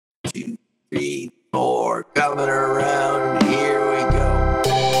Three, four, coming around. Here we go.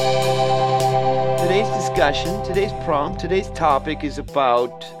 Today's discussion, today's prompt, today's topic is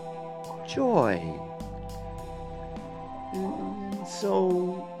about joy.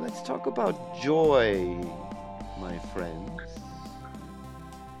 So let's talk about joy, my friends.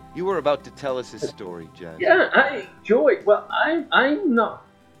 You were about to tell us a story, Jazz. Yeah, joy. Well, I'm not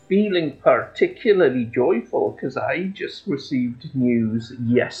feeling particularly joyful because I just received news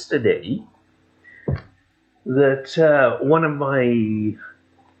yesterday that one of my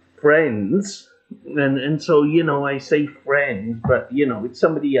friends, and so I say friend, but it's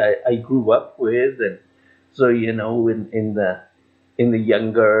somebody I grew up with, and so in the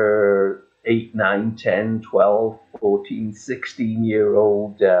younger 8, 9, 10, 12, 14,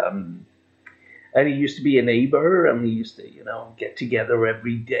 16-year-old. And he used to be a neighbor, and we used to, get together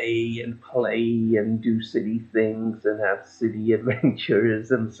every day and play and do city things and have city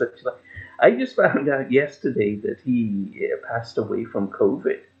adventures and such like. I just found out yesterday that he passed away from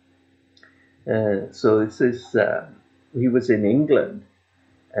COVID. So this is, he was in England,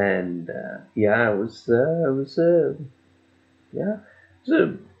 and it was a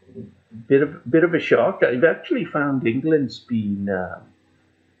bit of a shock. I've actually found England's been.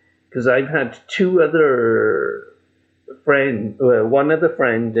 Because I've had two other friends, one other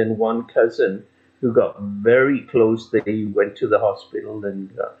friend and one cousin who got very close. They went to the hospital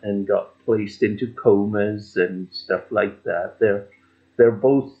and got placed into comas and stuff like that. They're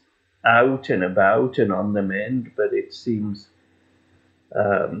both out and about and on the mend, but it seems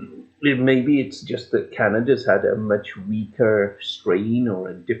maybe it's just that Canada's had a much weaker strain or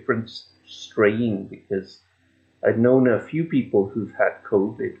a different strain, because I've known a few people who've had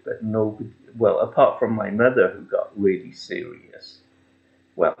COVID, but nobody, well, apart from my mother who got really serious.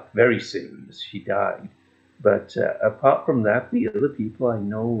 Well, very serious, she died. But apart from that, the other people I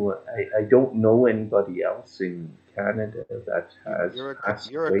know, I don't know anybody else in Canada that has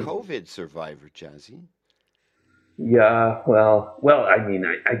passed You're a away. COVID survivor, Jazzy. Yeah, well, I mean,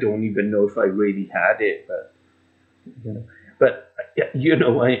 I don't even know if I really had it, but you know. But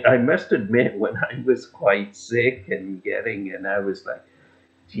I must admit, when I was quite sick and I was like,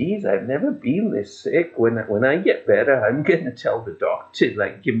 geez, I've never been this sick. When I get better, I'm going to tell the doctor,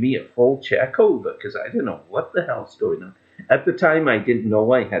 like, give me a full check over, because I don't know what the hell's going on. At the time, I didn't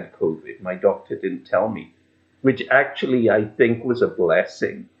know I had COVID. My doctor didn't tell me, which actually I think was a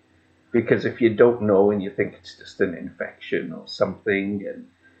blessing, because if you don't know and you think it's just an infection or something, and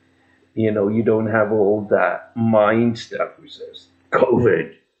you don't have all that mind stuff which says,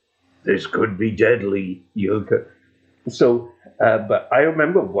 COVID, this could be deadly. So, but I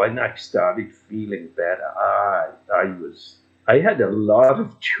remember when I started feeling better, I had a lot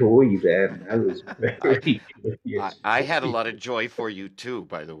of joy then. I was I, very curious. I had a lot of joy for you too,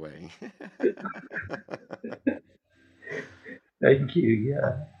 by the way. Thank you.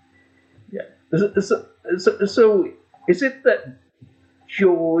 Yeah, yeah. So is it that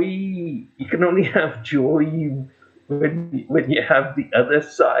joy, you can only have joy when you have the other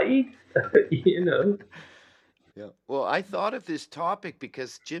side? you know Yeah. Well, I thought of this topic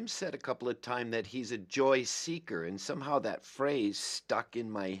because Jim said a couple of times that he's a joy seeker, and somehow that phrase stuck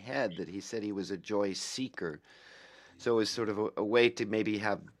in my head that he said he was a joy seeker. So it was sort of a way to maybe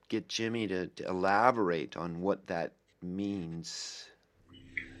get Jimmy to elaborate on what that means.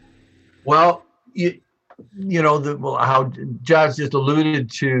 Well, how Josh just alluded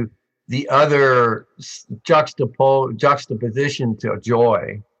to the other juxtaposition to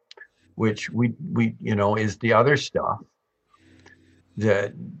joy, which we is the other stuff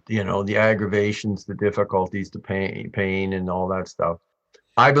that the aggravations, the difficulties, the pain, and all that stuff.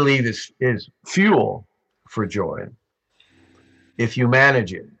 I believe is fuel for joy if you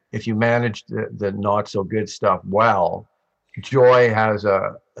manage it. If you manage the not so good stuff well, joy has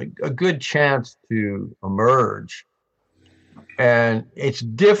a good chance to emerge. And it's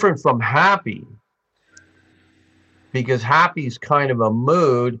different from happy, because happy is kind of a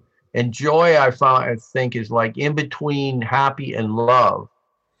mood, and joy I think is like in between happy and love.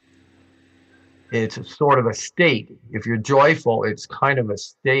 It's sort of a state. If you're joyful, it's kind of a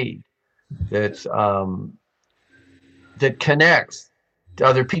state that's that connects to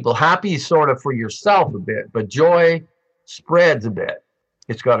other people. Happy is sort of for yourself a bit, but joy spreads a bit.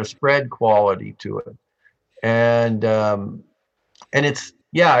 It's got a spread quality to it, and it's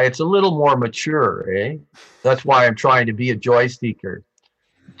a little more mature, eh? That's why I'm trying to be a joy seeker,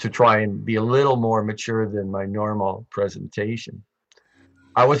 to try and be a little more mature than my normal presentation.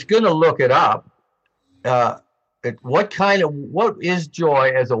 I was going to look it up. What is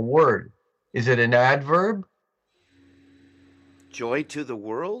joy as a word? Is it an adverb? Joy to the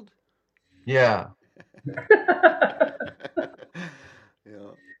world? Yeah.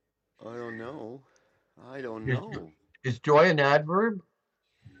 Yeah. I don't know. I don't Is, know. is joy an adverb?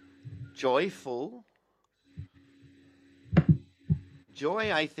 Joyful.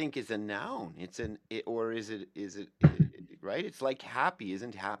 Joy, I think, is a noun. Or right? It's like happy.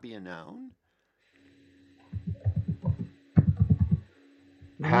 Isn't happy a noun?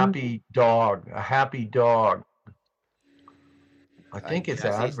 Mm. Happy dog. A happy dog. I I think it's Jazzy's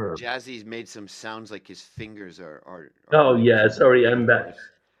adverb. Jazzy's made some sounds like his fingers are Oh yeah, making sorry, I'm back. noise.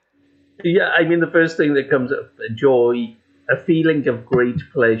 Yeah, I mean the first thing that comes up, joy, a feeling of great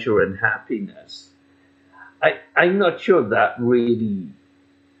pleasure and happiness. I'm not sure that really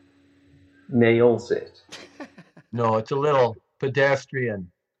nails it. No, it's a little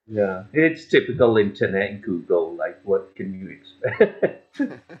pedestrian. Yeah, it's typical internet Google. Like, what can you expect?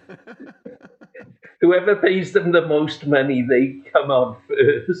 Whoever pays them the most money, they come on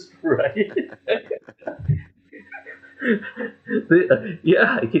first, right?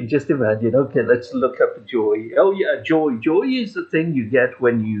 Yeah, I can just imagine. Okay, let's look up joy. Oh yeah, joy. Joy is the thing you get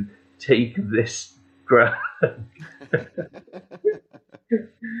when you take this drug.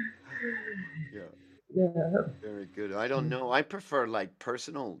 Yeah, Yeah. very good. I don't know. I prefer like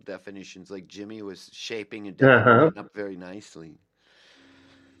personal definitions, like Jimmy was shaping a Uh huh. definition up very nicely.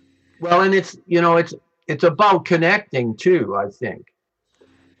 Well, and it's about connecting too, I think.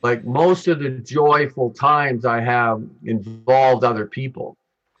 Like most of the joyful times I have involved other people.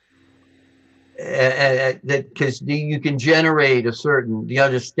 And that because you can generate a certain the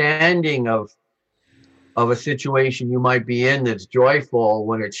understanding of a situation you might be in that's joyful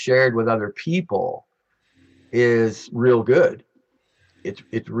when it's shared with other people is real good.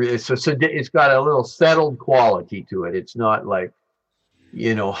 It's really so it's got a little settled quality to it. It's not like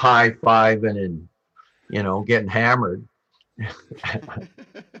high fiving and getting hammered.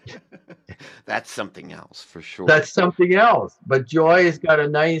 That's something else for sure. That's something else. But joy has got a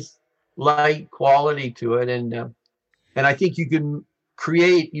nice light quality to it, and I think you can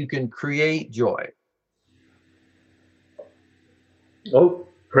create joy. Oh,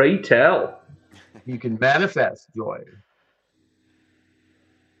 pray tell. You can manifest joy.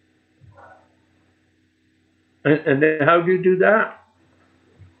 And then how do you do that?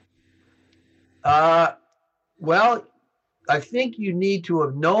 Uh, well, I think you need to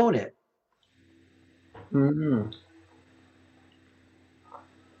have known it Mm.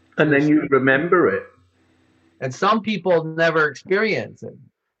 And to, then you remember it. and some people never experience it.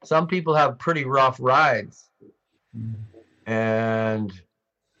 Some people have pretty rough rides, and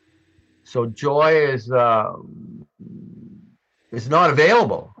so joy is not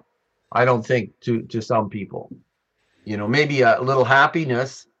available. I don't think to some people. Maybe a little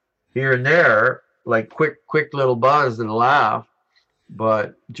happiness here and there, like quick little buzz and a laugh,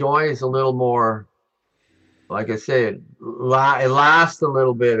 but joy is a little more, like I said, it lasts a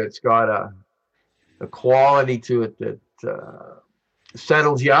little bit. It's got a quality to it that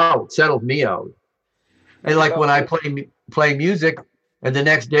settles me out. And What like about when I play music, and the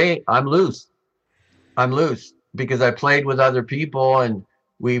next day I'm loose because I played with other people and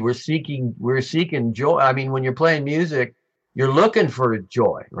we're seeking joy. I mean, when you're playing music, you're looking for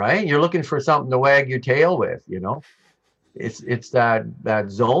joy, right? You're looking for something to wag your tail with. It's that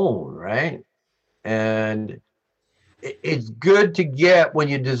zone, right? And it's good to get when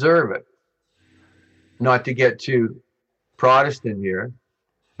you deserve it. Not to get too Protestant here,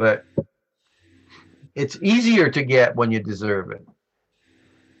 but it's easier to get when you deserve it.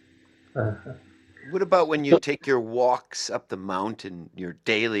 uh, What about when you take your walks up the mountain, your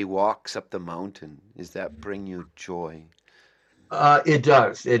daily walks up the mountain? Does that bring you joy? It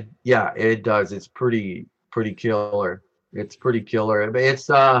does. It does. It's pretty killer. It's pretty killer.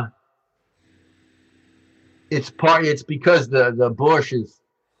 It's because the bush is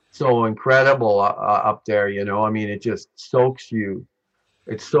so incredible up there. I mean, it just soaks you.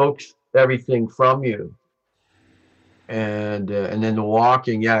 It soaks everything from you, and then the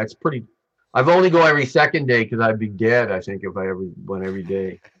walking. Yeah, it's pretty. I've only go every second day because I'd be dead. I think if I ever went every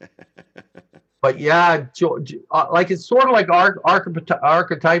day. But yeah, like it's sort of like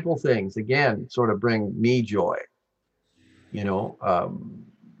archetypal things again, sort of bring me joy. You know,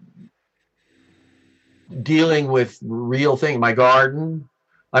 dealing with real things. My garden,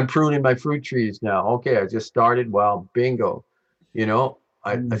 I'm pruning my fruit trees now. Okay, I just started. Well, bingo.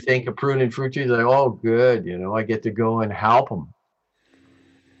 I think of pruning fruit trees. Like, oh, good. I get to go and help them.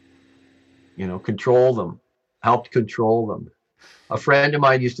 Control them, help control them. A friend of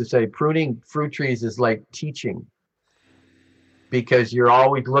mine used to say pruning fruit trees is like teaching because you're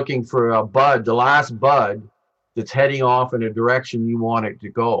always looking for a bud, the last bud that's heading off in a direction you want it to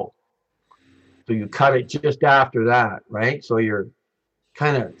go. So you cut it just after that, right? So you're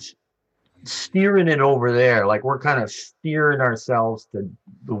kind of steering it over there. Like we're kind of steering ourselves to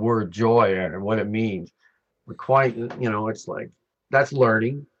the word joy and what it means. We're quite, it's like that's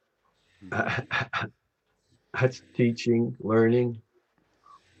learning. That's teaching, learning.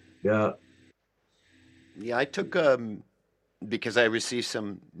 Yeah. Yeah, I took because I received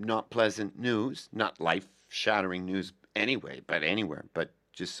some not pleasant news, not life-shattering news anyway, but anywhere, but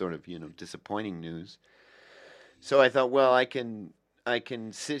just sort of, disappointing news. So I thought, well, I can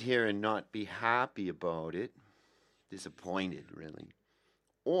sit here and not be happy about it, disappointed really.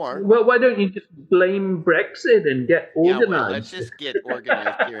 Or Well, why don't you just blame Brexit and get yeah, well, let's organized? just get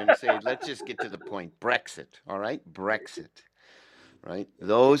organized here and say, let's just get to the point. Brexit, all right? Brexit, right?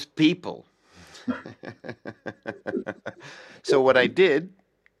 Those people. So what I did,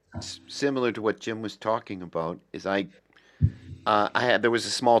 similar to what Jim was talking about, is there was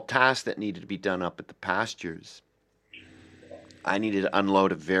a small task that needed to be done up at the pastures. I needed to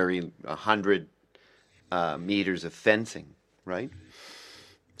unload 100 meters of fencing, right?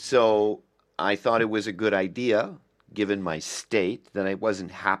 So I thought it was a good idea, given my state that I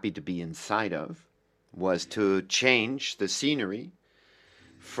wasn't happy to be inside of, was to change the scenery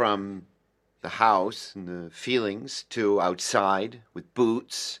from the house and the feelings to outside with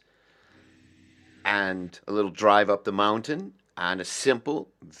boots and a little drive up the mountain and a simple,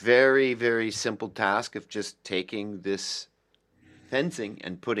 very, very simple task of just taking this fencing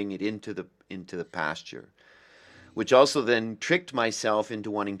and putting it into the pasture, which also then tricked myself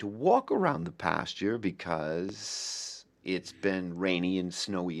into wanting to walk around the pasture because it's been rainy and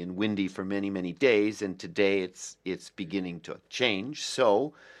snowy and windy for many, many days, and today it's beginning to change.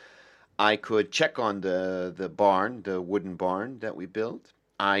 So I could check on the barn, the wooden barn that we built.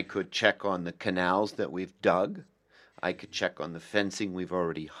 I could check on the canals that we've dug. I could check on the fencing we've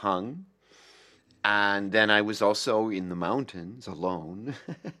already hung. And then I was also in the mountains alone,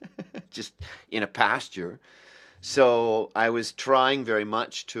 just in a pasture. So I was trying very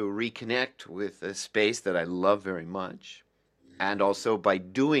much to reconnect with a space that I love very much, and also by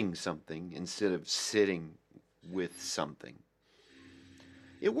doing something instead of sitting with something.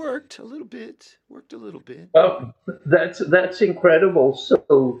 It worked a little bit. Worked a little bit. Oh, that's incredible.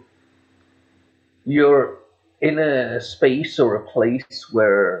 So you're in a space or a place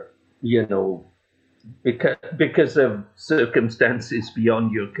where you know because of circumstances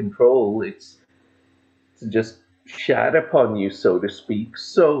beyond your control, it's just shat upon you, so to speak.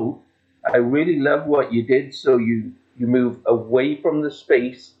 So I really love what you did. So you move away from the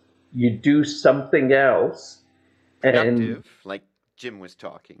space, you do something else, and Productive, like Jim was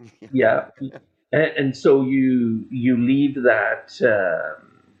talking. yeah, and so you leave that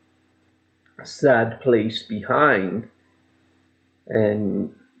sad place behind,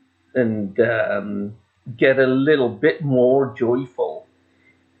 and and get a little bit more joyful.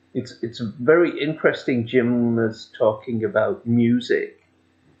 It's very interesting. Jim was talking about music,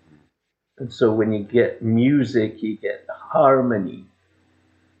 and so when you get music, you get harmony,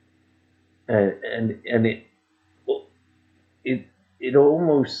 and it it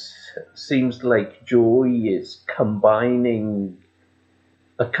almost seems like joy is combining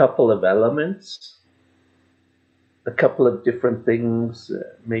a couple of elements, a couple of different things,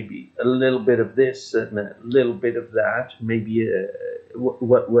 maybe a little bit of this and a little bit of that. Maybe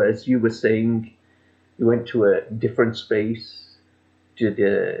as you were saying, you went to a different space, did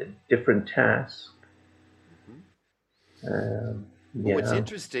a different task. Um, Well, what's yeah.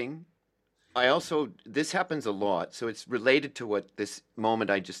 interesting, this happens a lot, so it's related to what this moment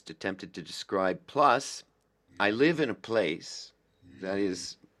I just attempted to describe. Plus, I live in a place that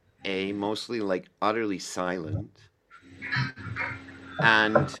is mostly like utterly silent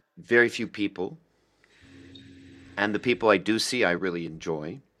and very few people. And the people I do see, I really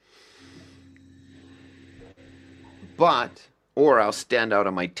enjoy. Or I'll stand out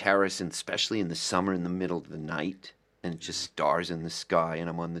on my terrace, and especially in the summer in the middle of the night, and it's just stars in the sky, and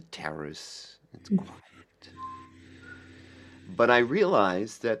I'm on the terrace. It's quiet. But I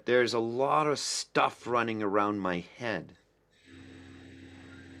realize that there's a lot of stuff running around my head.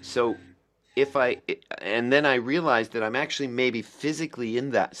 So and then I realized that I'm actually maybe physically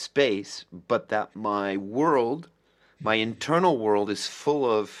in that space, but that my internal world is full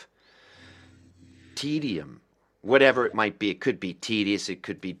of tedium, whatever it might be. It could be tedious, it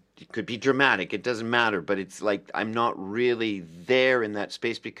could be dramatic, it doesn't matter, but it's like I'm not really there in that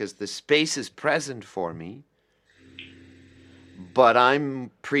space because the space is present for me, but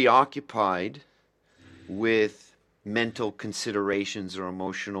I'm preoccupied with mental considerations or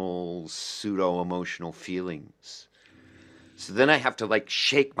pseudo emotional feelings. So then I have to like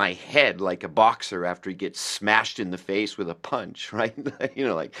shake my head like a boxer after he gets smashed in the face with a punch, right?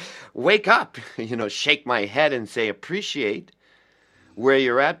 Like wake up, shake my head and say appreciate where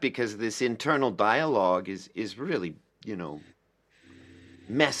you're at, because this internal dialogue is really,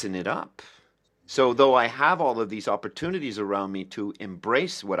 messing it up. So though I have all of these opportunities around me to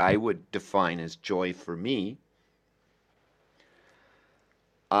embrace what I would define as joy for me,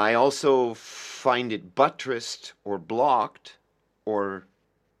 I also find it buttressed or blocked or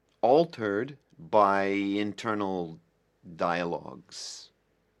altered by internal dialogues.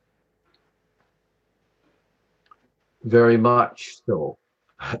 Very much so.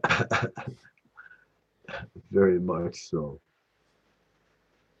 Very much so.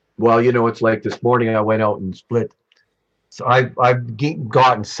 Well, it's like this morning I went out and split. So I've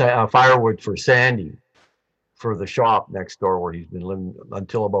gotten firewood for Sandy for the shop next door where he's been living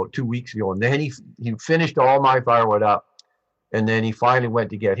until about 2 weeks ago. And then he finished all my firewood up. And then he finally went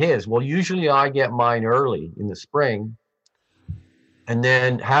to get his. Well, usually I get mine early in the spring. And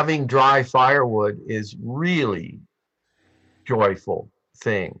then having dry firewood is really joyful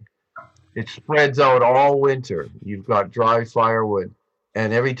thing. It spreads out all winter. You've got dry firewood.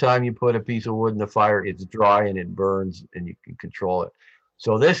 And every time you put a piece of wood in the fire, it's dry and it burns and you can control it.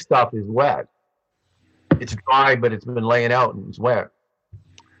 So this stuff is wet. It's dry, but it's been laying out and it's wet.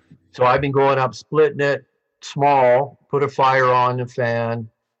 So I've been going up, splitting it small, put a fire on the fan,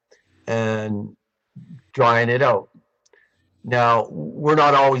 and drying it out. Now, we're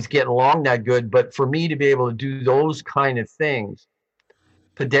not always getting along that good, but for me to be able to do those kind of things,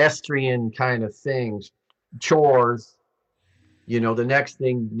 pedestrian kind of things, chores, the next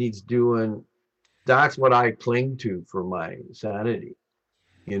thing needs doing, that's what I cling to for my sanity,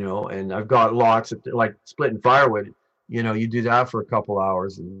 and I've got lots of, like splitting firewood, you do that for a couple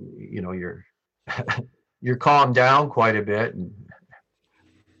hours and, you're calmed down quite a bit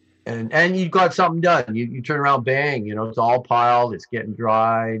and you've got something done. You turn around, bang, it's all piled, it's getting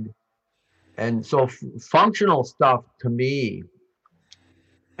dried. And so functional stuff to me,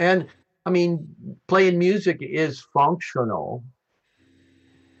 and I mean, playing music is functional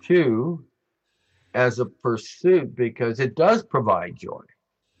too as a pursuit because it does provide joy.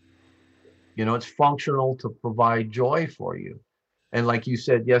 It's functional to provide joy for you. And like you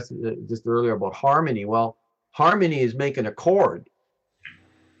said just earlier about harmony, well, harmony is making a chord.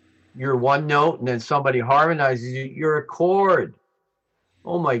 You're one note and then somebody harmonizes you, you're a chord.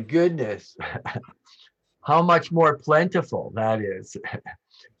 Oh my goodness. How much more plentiful that is.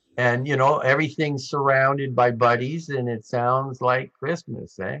 And everything's surrounded by buddies and it sounds like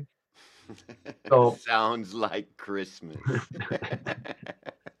Christmas, eh? So sounds like Christmas.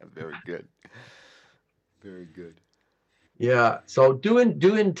 Very good. Very good. Yeah. So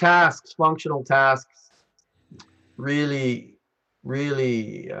doing tasks, functional tasks, really,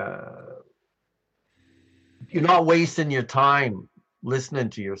 really, you're not wasting your time listening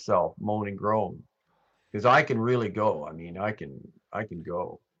to yourself moan and groan, because I can really go. I mean, I can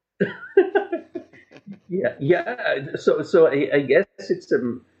go. Yeah. So I guess it's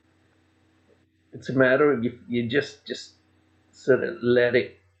a matter of you just sort of let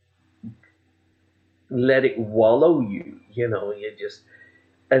it wallow you. You just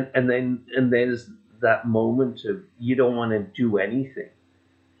and there's that moment of you don't want to do anything.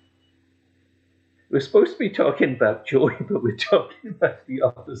 We're supposed to be talking about joy, but we're talking about the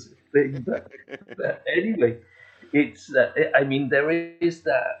opposite thing. But anyway, it's I mean there is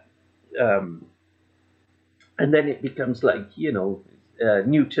that, and then it becomes like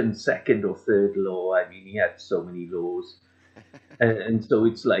Newton's second or third law. I mean, he had so many laws, and so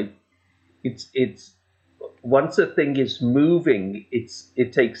it's like it's once a thing is moving,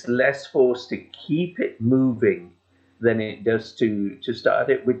 it takes less force to keep it moving than it does to start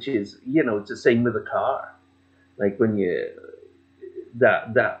it, which is it's the same with a car. Like when you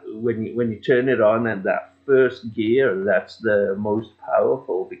turn it on and that first gear, that's the most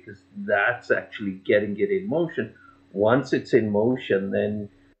powerful because that's actually getting it in motion. Once it's in motion, then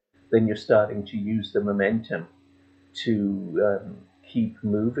you're starting to use the momentum to keep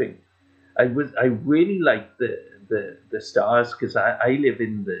moving. I really like the stars because I live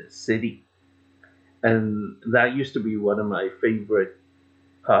in the city, and that used to be one of my favorite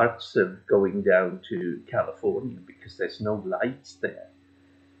parts of going down to California because there's no lights there.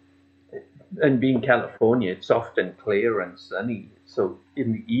 And being California, it's often clear and sunny. So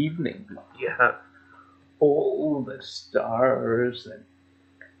in the evening, you have all the stars, and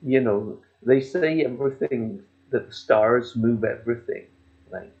they say everything that the stars move everything.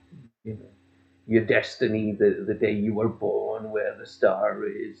 Like your destiny, the day you were born, where the star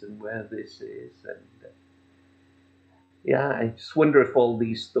is, and where this is, yeah, I just wonder if all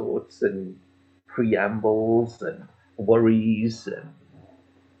these thoughts and preambles and worries and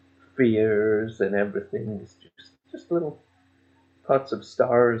fears and everything is just little pots of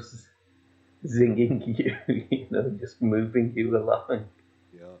stars zinging you, just moving you along.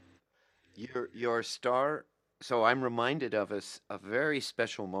 Yeah. Your star. So I'm reminded of a very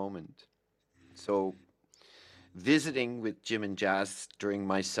special moment. So visiting with Jim and Jazz during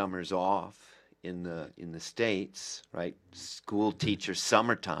my summers off in the States, right? School teacher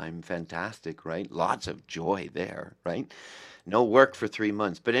summertime, fantastic, right? Lots of joy there, right? No work for 3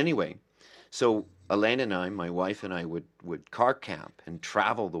 months. But anyway, so Elaine and I, my wife and I would car camp and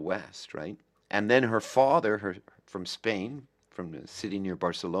travel the West, right? And then her father, her from Spain, from the city near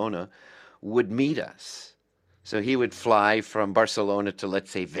Barcelona, would meet us. So he would fly from Barcelona to,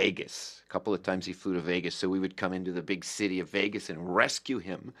 let's say, Vegas. A couple of times he flew to Vegas. So we would come into the big city of Vegas and rescue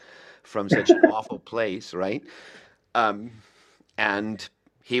him from such an awful place, right? Um, and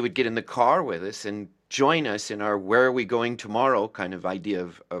he would get in the car with us and join us in our where are we going tomorrow kind of idea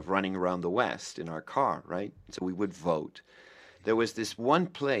of running around the West in our car, right? So we would vote. There was this one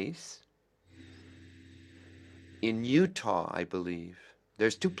place in Utah, I believe.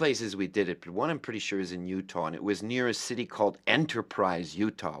 There's two places we did it, but one I'm pretty sure is in Utah, and it was near a city called Enterprise,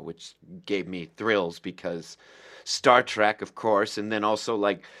 Utah, which gave me thrills because Star Trek, of course, and then also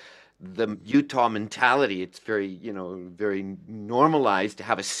like the Utah mentality. It's very, very normalized to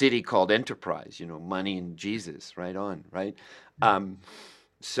have a city called Enterprise, money and Jesus, right on, right? Um,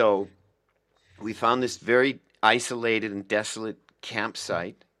 so we found this very isolated and desolate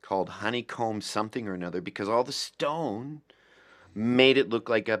campsite called Honeycomb something or another because all the stone made it look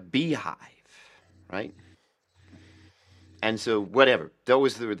like a beehive, right? And so, whatever,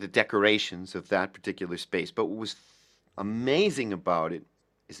 those were the decorations of that particular space. But what was amazing about it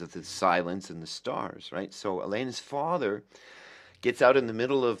is that the silence and the stars, right? So, Elena's father gets out in the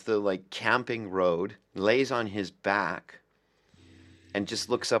middle of the like camping road, lays on his back, and just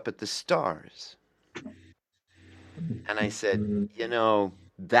looks up at the stars. And I said,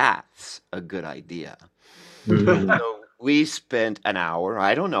 that's a good idea. So we spent an hour,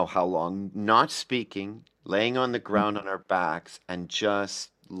 I don't know how long, not speaking, laying on the ground on our backs and just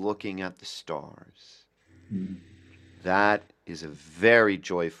looking at the stars. That is a very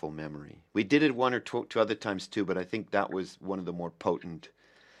joyful memory. We did it one or two other times too, but I think that was one of the more potent.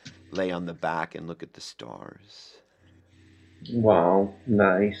 Lay on the back and look at the stars. Wow,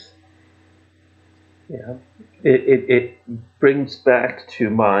 nice. Yeah, it brings back to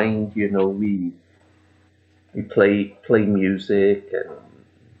mind, we play music and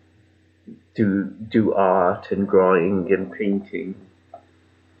do art and drawing and painting,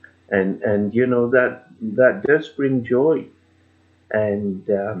 and that does bring joy, and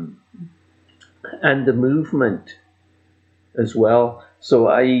the movement as well. So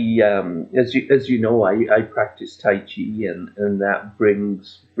as you know, I practice Tai Chi, and that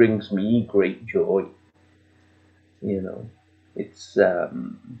brings me great joy. It's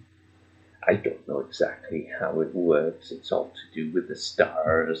I don't know exactly how it works. It's all to do with the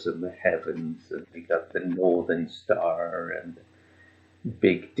stars and the heavens, and we got the Northern Star and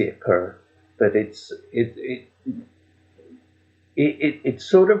Big Dipper, but it's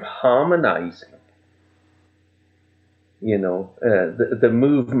sort of harmonizing. The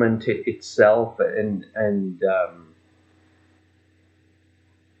movement itself, and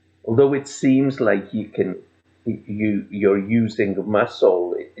although it seems like you're using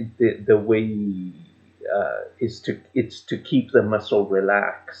muscle, the way is to keep the muscle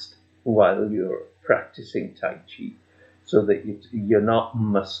relaxed while you're practicing Tai Chi, so that you're not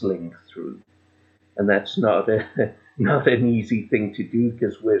muscling through, and that's not not an easy thing to do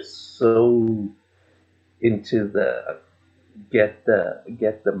because we're so into the get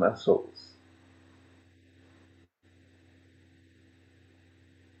the muscles.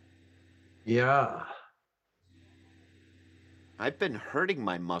 Yeah. I've been hurting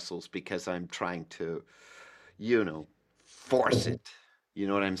my muscles because I'm trying to, force it. You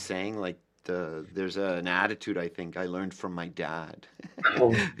know what I'm saying? Like there's an attitude I think I learned from my dad.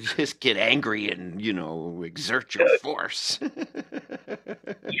 Oh, Just get angry and, exert your force.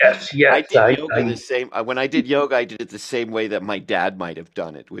 yes, I yes, did yoga the same. When I did yoga, I did it the same way that my dad might have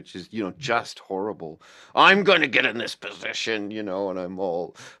done it, which is, just horrible. I'm going to get in this position, and I'm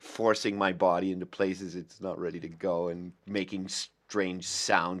all forcing my body into places it's not ready to go and making strange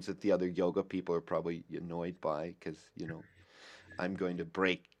sounds that the other yoga people are probably annoyed by because, I'm going to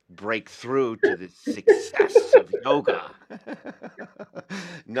break through to the success of yoga.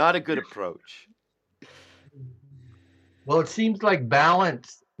 Not a good approach. Well, it seems like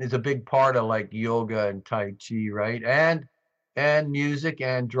balance is a big part of like yoga and Tai Chi, right? And music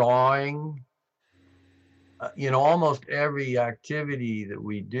and drawing. Almost every activity that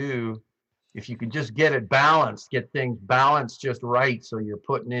we do, if you could just get it balanced, get things balanced just right, so you're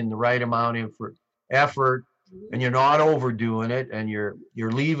putting in the right amount of effort, and you're not overdoing it, and you're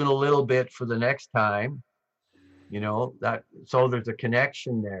leaving a little bit for the next time. That, so there's a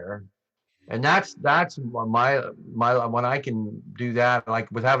connection there, and that's my when I can do that. Like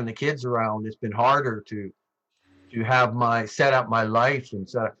with having the kids around, it's been harder to have my set up my life, and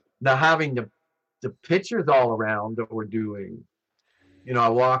so now having the pictures all around that we're doing. I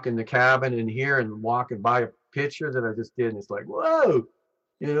walk in the cabin in here and walking by a picture that I just did, and it's like, whoa,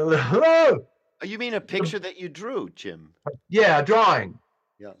 whoa. Oh, you mean a picture that you drew, Jim? Yeah, drawing.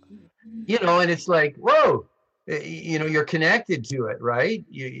 Yeah. And it's like, whoa, you're connected to it, right?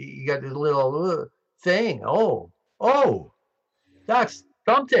 You got this little thing. Oh, that's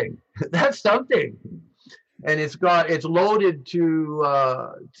something. That's something. And it's loaded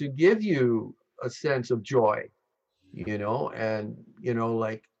to give you a sense of joy, and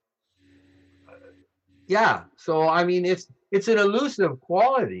like, yeah. So I mean, it's an elusive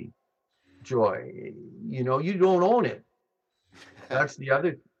quality, joy. You don't own it. That's the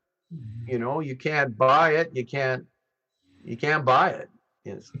other. You can't buy it. You can't buy it.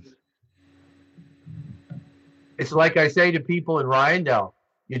 It's like I say to people in Ryandale,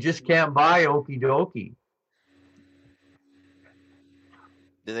 you just can't buy okie dokie.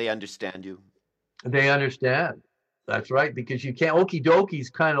 Do they understand you? They understand. That's right, because you can't. Okie dokie is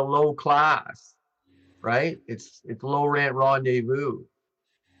kind of low class, right? It's low rent rendezvous,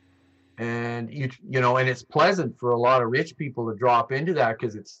 and and it's pleasant for a lot of rich people to drop into that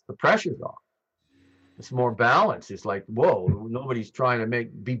because the pressure's off. It's more balanced. It's like, whoa, nobody's trying to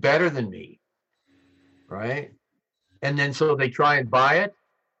be better than me, right? And then so they try and buy it,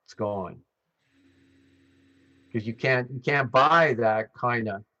 it's gone, because you can't buy that kind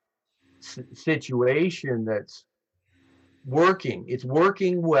of situation that's working. It's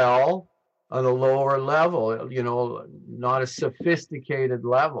working well on a lower level, not a sophisticated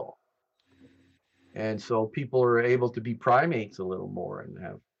level. And so people are able to be primates a little more and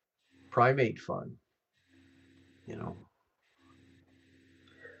have primate fun.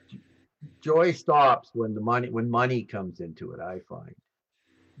 Joy stops when money comes into it, I find.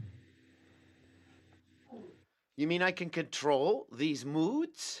 You mean I can control these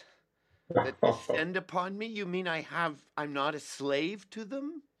moods that descend upon me? You mean I'm not a slave to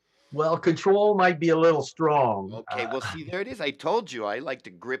them? Well, control might be a little strong. Okay, well, see, there it is. I told you I like to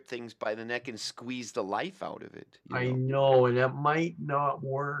grip things by the neck and squeeze the life out of it. I know, and that might not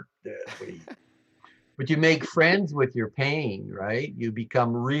work that way. But you make friends with your pain, right? You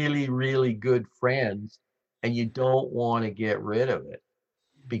become really, really good friends, and you don't want to get rid of it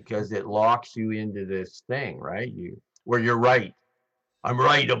because it locks you into this thing, right? Where you're right. I'm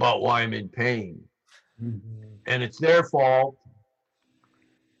right about why I'm in pain. Mm-hmm. And it's their fault,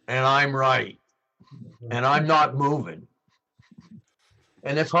 and I'm right. And I'm not moving.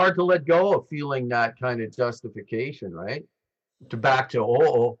 And it's hard to let go of feeling that kind of justification, right? Back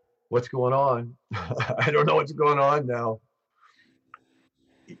to, what's going on? I don't know what's going on now.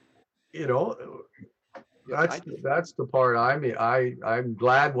 That's the part I'm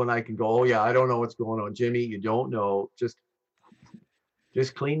glad when I can go, oh yeah, I don't know what's going on. Jimmy, you don't know. Just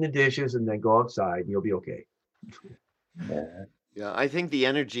clean the dishes and then go outside and you'll be okay. Yeah, I think the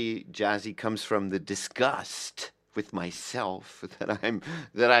energy, Jazzy, comes from the disgust with myself that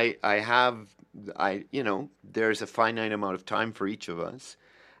I have. There's a finite amount of time for each of us,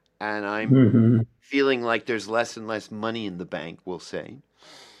 and I'm feeling like there's less and less money in the bank, we'll say.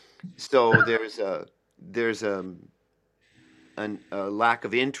 So there's a lack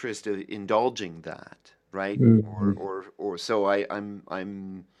of interest of indulging that, right? Or so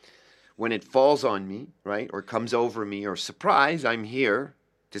I'm when it falls on me, right, or comes over me, or surprise, I'm here.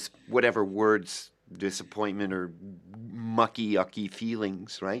 Just whatever words, disappointment or mucky, yucky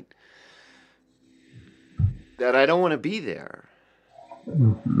feelings, right? That I don't want to be there.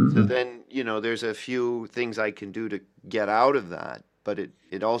 So then, there's a few things I can do to get out of that, but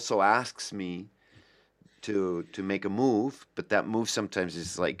it also asks me to make a move, but that move sometimes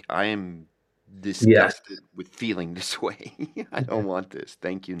is like, I am disgusted with feeling this way. I don't want this.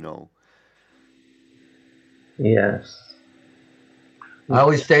 Thank you, no. Yes. I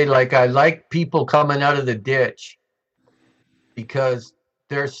always say, like, I like people coming out of the ditch because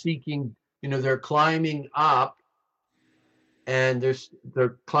they're seeking, they're climbing up and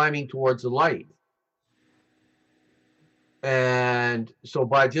they're climbing towards the light. And so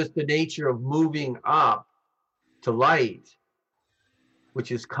by just the nature of moving up to light,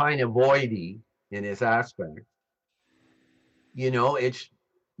 which is kind of voidy in its aspect. It's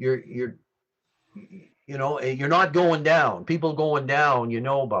you're you're not going down. People going down,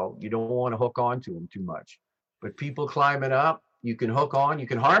 about. You don't want to hook onto them too much. But people climbing up, you can hook on. You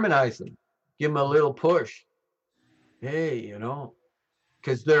can harmonize them. Give them a little push. Hey,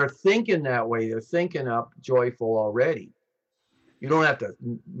 because they're thinking that way. They're thinking up joyful already. You don't have to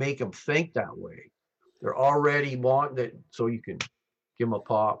make them think that way. They're already want that, so you can give them a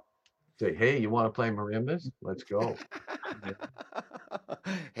pop. Say, hey, you want to play marimbas? Let's go.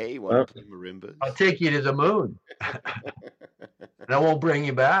 Hey, you want to play marimbas? I'll take you to the moon. And I won't bring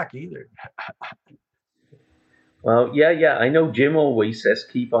you back either. Well, yeah. I know Jim always says,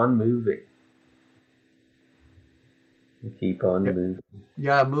 keep on moving. Keep on moving.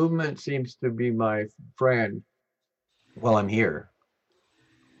 Yeah, movement seems to be my friend while I'm here.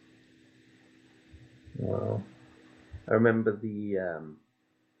 Well, I remember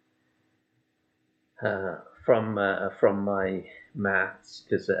from my maths,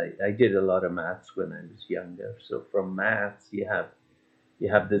 because I did a lot of maths when I was younger. So from maths, you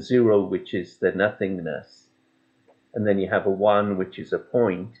have the 0, which is the nothingness, and then you have a 1, which is a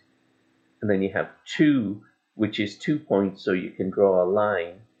point, and then you have 2, which is 2 points, so you can draw a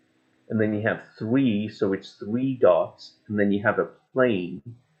line, and then you have 3, so it's 3 dots, and then you have a plane,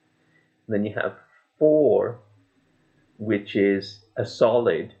 and then you have 4, which is a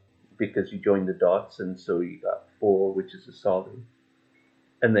solid, because you join the dots, and so you got 4, which is a solid.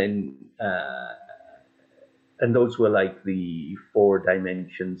 And then and those were like the 4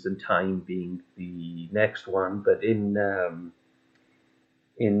 dimensions, and time being the next one. But in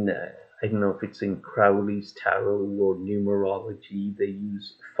I don't know if it's in Crowley's tarot or numerology, they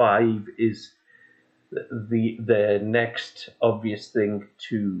use 5 is the next obvious thing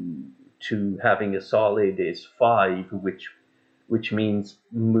to having a solid is 5, which means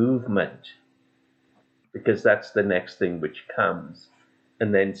movement, because that's the next thing which comes.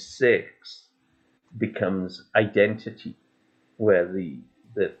 And then 6 becomes identity, where the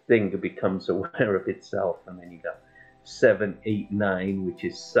thing becomes aware of itself. And then you got 7, 8, 9, which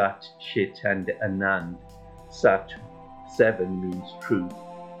is Sat, Chit, and Anand. Sat, 7 means truth.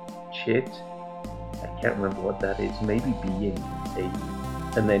 Chit, I can't remember what that is, maybe being, 8.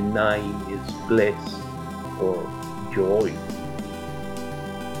 And then 9 is bliss or joy.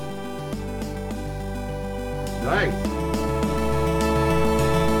 Nice.